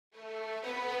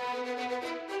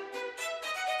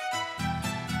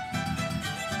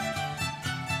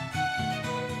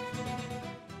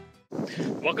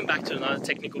Welcome back to another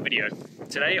technical video.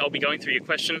 Today I'll be going through your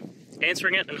question,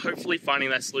 answering it, and hopefully finding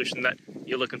that solution that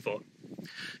you're looking for.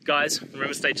 Guys, remember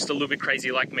to stay just a little bit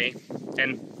crazy like me,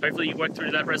 and hopefully you work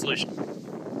through that resolution.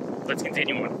 Let's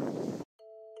continue on.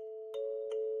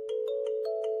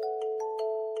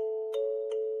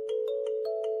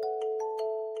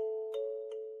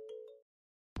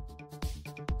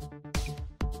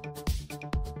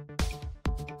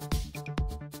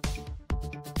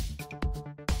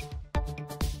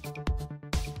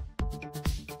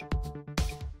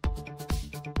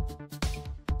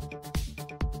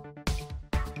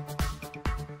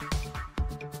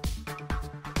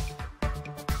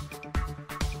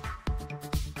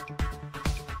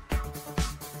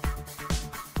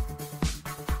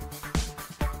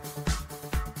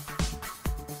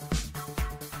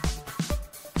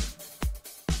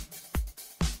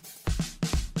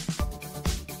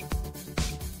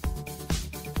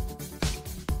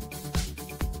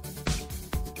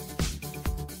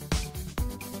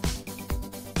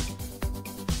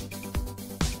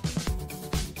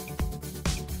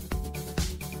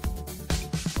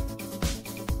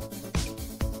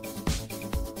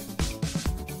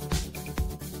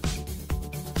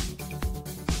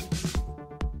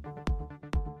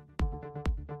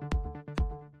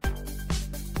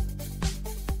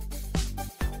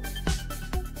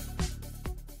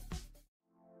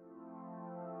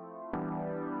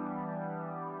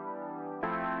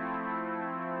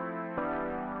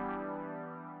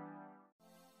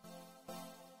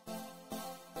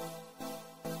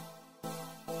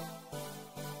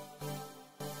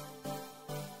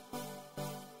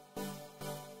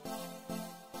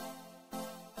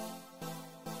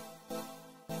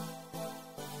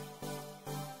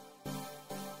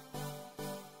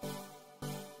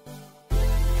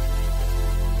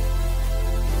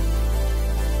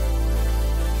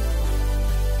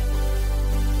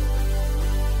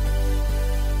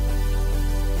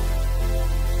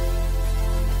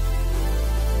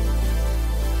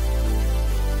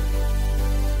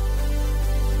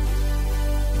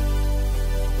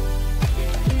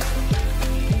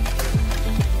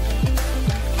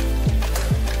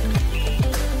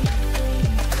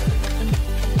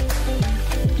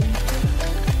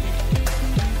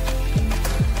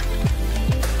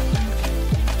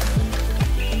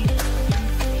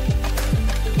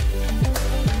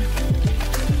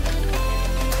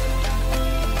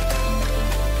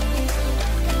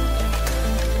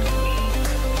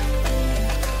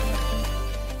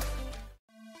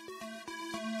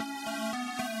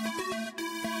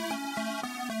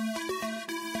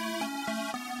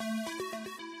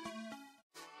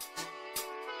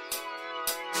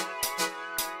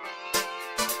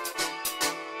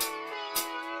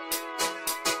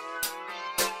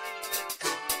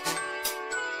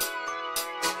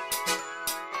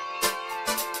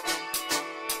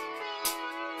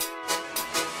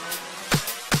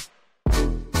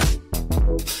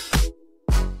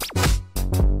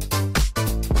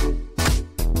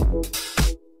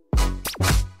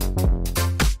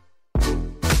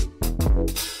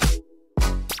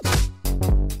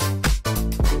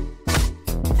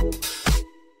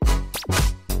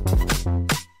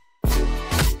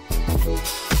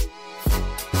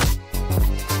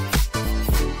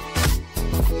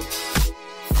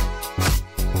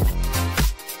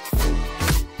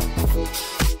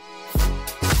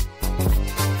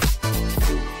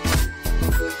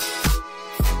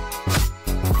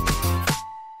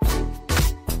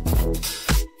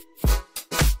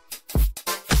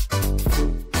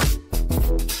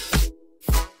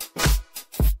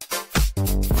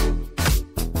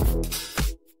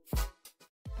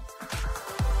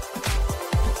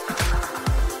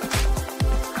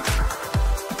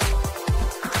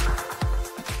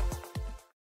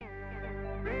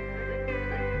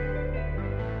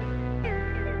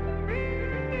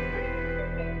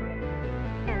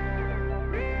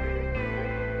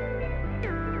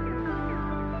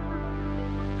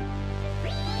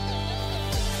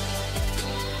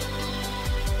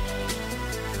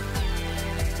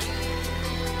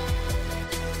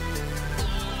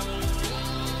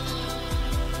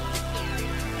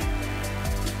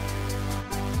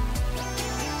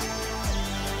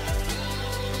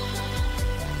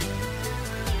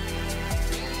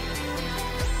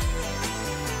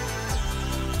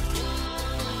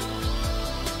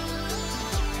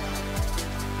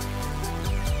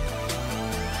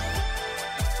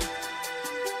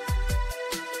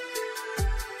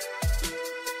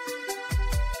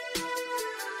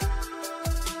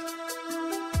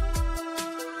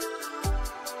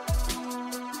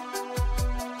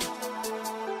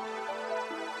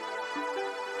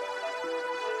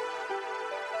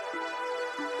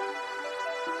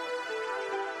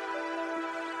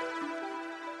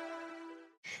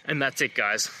 And that's it,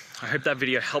 guys. I hope that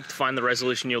video helped find the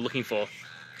resolution you're looking for.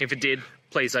 If it did,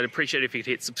 please, I'd appreciate it if you could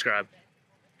hit subscribe.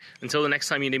 Until the next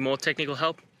time you need more technical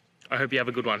help, I hope you have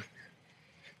a good one.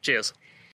 Cheers.